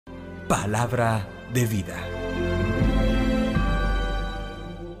Palabra de vida.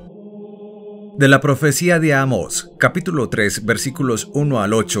 De la profecía de Amós, capítulo 3, versículos 1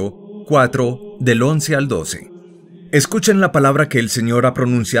 al 8, 4, del 11 al 12. Escuchen la palabra que el Señor ha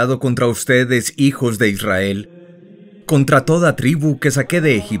pronunciado contra ustedes, hijos de Israel, contra toda tribu que saqué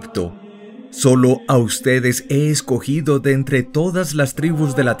de Egipto. Solo a ustedes he escogido de entre todas las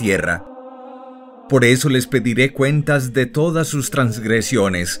tribus de la tierra. Por eso les pediré cuentas de todas sus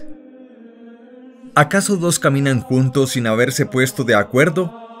transgresiones. ¿Acaso dos caminan juntos sin haberse puesto de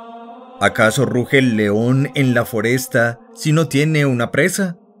acuerdo? ¿Acaso ruge el león en la foresta si no tiene una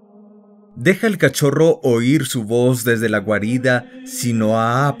presa? ¿Deja el cachorro oír su voz desde la guarida si no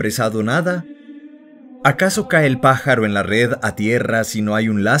ha apresado nada? ¿Acaso cae el pájaro en la red a tierra si no hay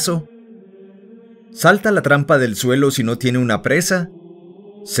un lazo? ¿Salta la trampa del suelo si no tiene una presa?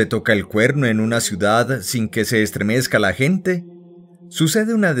 ¿Se toca el cuerno en una ciudad sin que se estremezca la gente?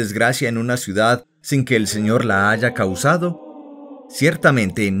 ¿Sucede una desgracia en una ciudad sin que el Señor la haya causado?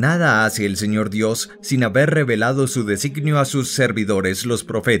 Ciertamente nada hace el Señor Dios sin haber revelado su designio a sus servidores, los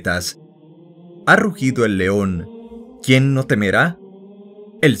profetas. Ha rugido el león, ¿quién no temerá?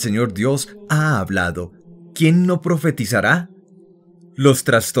 El Señor Dios ha hablado, ¿quién no profetizará? Los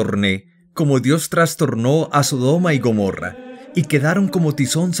trastorné, como Dios trastornó a Sodoma y Gomorra, y quedaron como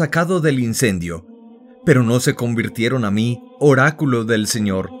tizón sacado del incendio, pero no se convirtieron a mí, oráculo del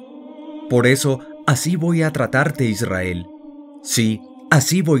Señor. Por eso, así voy a tratarte, Israel. Sí,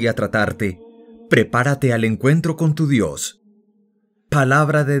 así voy a tratarte. Prepárate al encuentro con tu Dios.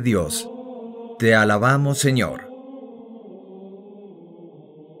 Palabra de Dios. Te alabamos, Señor.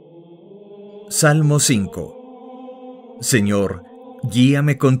 Salmo 5. Señor,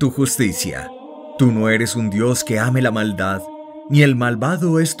 guíame con tu justicia. Tú no eres un Dios que ame la maldad, ni el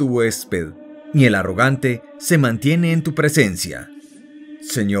malvado es tu huésped, ni el arrogante se mantiene en tu presencia.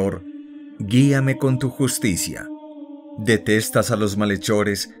 Señor, guíame con tu justicia. Detestas a los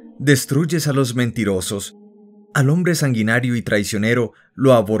malhechores, destruyes a los mentirosos. Al hombre sanguinario y traicionero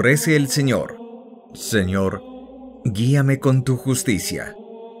lo aborrece el Señor. Señor, guíame con tu justicia.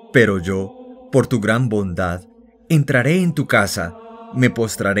 Pero yo, por tu gran bondad, entraré en tu casa, me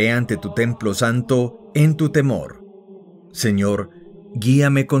postraré ante tu templo santo en tu temor. Señor,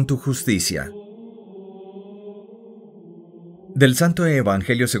 guíame con tu justicia. Del Santo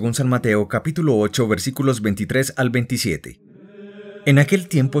Evangelio según San Mateo, capítulo 8, versículos 23 al 27. En aquel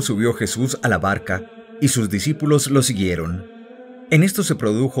tiempo subió Jesús a la barca, y sus discípulos lo siguieron. En esto se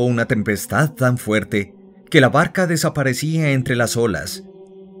produjo una tempestad tan fuerte, que la barca desaparecía entre las olas.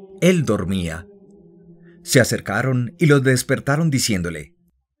 Él dormía. Se acercaron y lo despertaron diciéndole: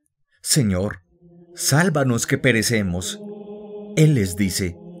 Señor, sálvanos que perecemos. Él les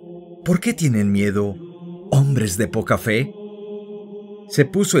dice: ¿por qué tienen miedo, hombres de poca fe? Se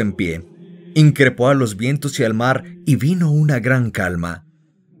puso en pie, increpó a los vientos y al mar, y vino una gran calma.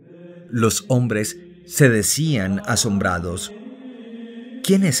 Los hombres se decían asombrados: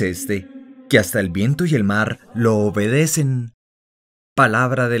 ¿quién es este, que hasta el viento y el mar lo obedecen?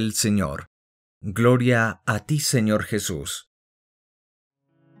 Palabra del Señor. Gloria a ti, Señor Jesús.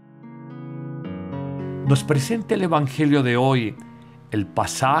 Nos presenta el Evangelio de hoy el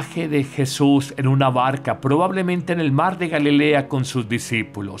pasaje de Jesús en una barca, probablemente en el mar de Galilea con sus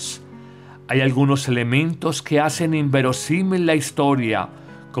discípulos. Hay algunos elementos que hacen inverosímil la historia,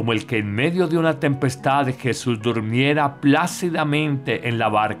 como el que en medio de una tempestad Jesús durmiera plácidamente en la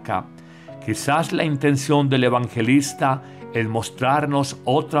barca. Quizás la intención del evangelista es mostrarnos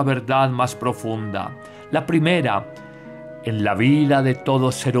otra verdad más profunda. La primera: en la vida de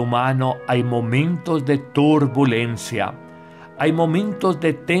todo ser humano hay momentos de turbulencia. Hay momentos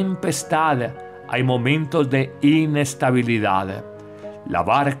de tempestad, hay momentos de inestabilidad. La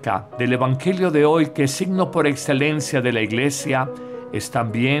barca del Evangelio de hoy, que es signo por excelencia de la Iglesia, es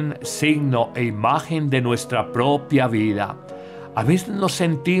también signo e imagen de nuestra propia vida. A veces nos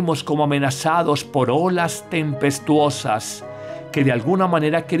sentimos como amenazados por olas tempestuosas que de alguna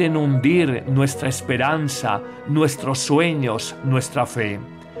manera quieren hundir nuestra esperanza, nuestros sueños, nuestra fe.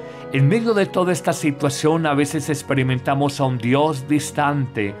 En medio de toda esta situación a veces experimentamos a un Dios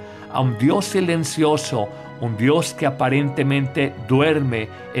distante, a un Dios silencioso, un Dios que aparentemente duerme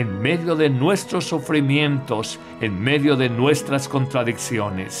en medio de nuestros sufrimientos, en medio de nuestras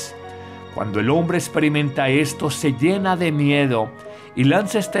contradicciones. Cuando el hombre experimenta esto, se llena de miedo y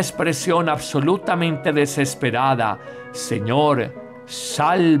lanza esta expresión absolutamente desesperada: Señor,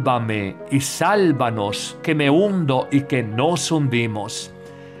 sálvame y sálvanos, que me hundo y que nos hundimos.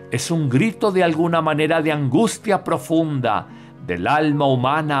 Es un grito de alguna manera de angustia profunda del alma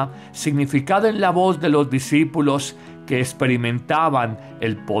humana, significado en la voz de los discípulos que experimentaban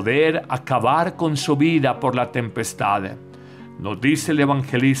el poder acabar con su vida por la tempestad. Nos dice el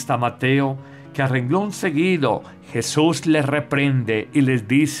evangelista Mateo que a renglón seguido Jesús les reprende y les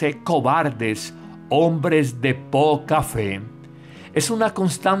dice: cobardes, hombres de poca fe. Es una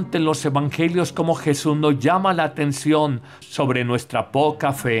constante en los evangelios como Jesús nos llama la atención sobre nuestra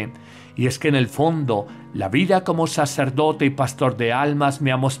poca fe. Y es que en el fondo, la vida como sacerdote y pastor de almas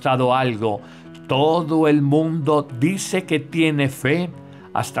me ha mostrado algo. Todo el mundo dice que tiene fe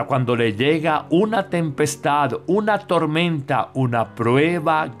hasta cuando le llega una tempestad, una tormenta, una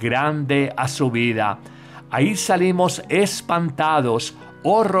prueba grande a su vida. Ahí salimos espantados,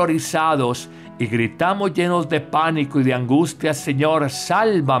 horrorizados y gritamos llenos de pánico y de angustia: Señor,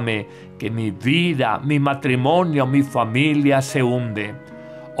 sálvame, que mi vida, mi matrimonio, mi familia se hunde.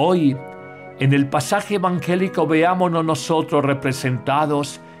 Hoy, en el pasaje evangélico, veámonos nosotros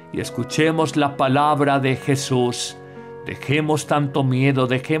representados y escuchemos la palabra de Jesús. Dejemos tanto miedo,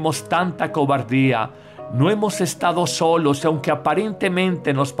 dejemos tanta cobardía. No hemos estado solos, y aunque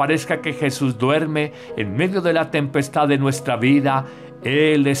aparentemente nos parezca que Jesús duerme en medio de la tempestad de nuestra vida,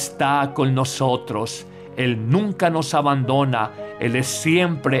 Él está con nosotros. Él nunca nos abandona. Él es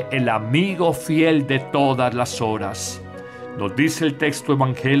siempre el amigo fiel de todas las horas. Nos dice el texto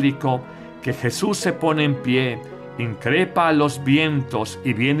evangélico que Jesús se pone en pie, increpa a los vientos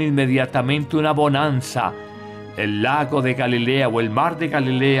y viene inmediatamente una bonanza. El lago de Galilea o el mar de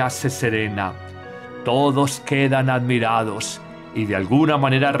Galilea se serena. Todos quedan admirados y de alguna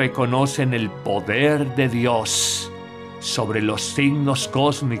manera reconocen el poder de Dios sobre los signos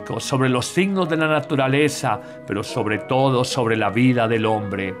cósmicos, sobre los signos de la naturaleza, pero sobre todo sobre la vida del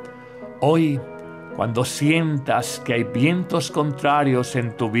hombre. Hoy, cuando sientas que hay vientos contrarios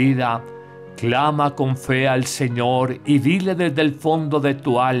en tu vida, clama con fe al Señor y dile desde el fondo de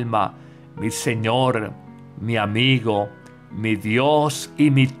tu alma: mi Señor, mi amigo, mi Dios y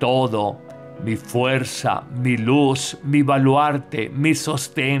mi todo, mi fuerza, mi luz, mi baluarte, mi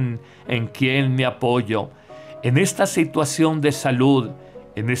sostén, en quien me apoyo. En esta situación de salud,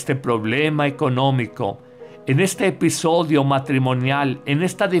 en este problema económico, en este episodio matrimonial, en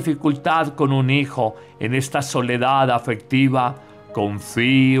esta dificultad con un hijo, en esta soledad afectiva,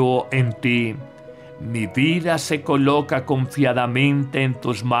 confío en ti. Mi vida se coloca confiadamente en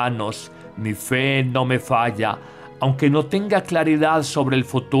tus manos. Mi fe no me falla. Aunque no tenga claridad sobre el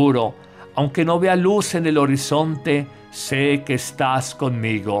futuro, aunque no vea luz en el horizonte, sé que estás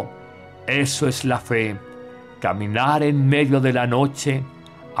conmigo. Eso es la fe. Caminar en medio de la noche,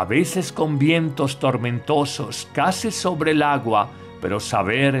 a veces con vientos tormentosos, casi sobre el agua, pero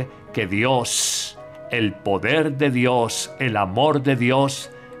saber que Dios, el poder de Dios, el amor de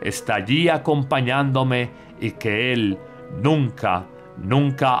Dios, está allí acompañándome y que Él nunca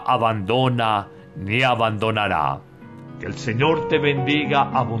abandona ni abandonará. Que el Señor te bendiga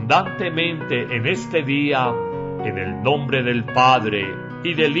abundantemente en este día, en el nombre del Padre,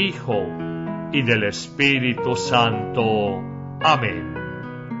 y del Hijo, y del Espíritu Santo. Amén.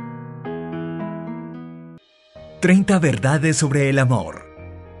 30 verdades sobre el amor.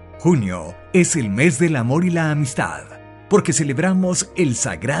 Junio es el mes del amor y la amistad, porque celebramos el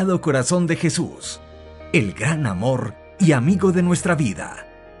Sagrado Corazón de Jesús, el gran amor y amigo de nuestra vida.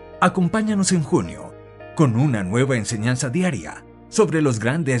 Acompáñanos en junio con una nueva enseñanza diaria sobre los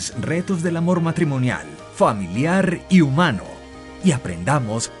grandes retos del amor matrimonial, familiar y humano, y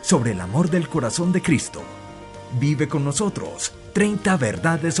aprendamos sobre el amor del corazón de Cristo. Vive con nosotros 30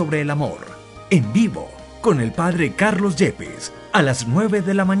 verdades sobre el amor, en vivo, con el Padre Carlos Yepes, a las 9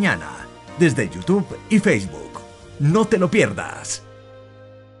 de la mañana, desde YouTube y Facebook. No te lo pierdas.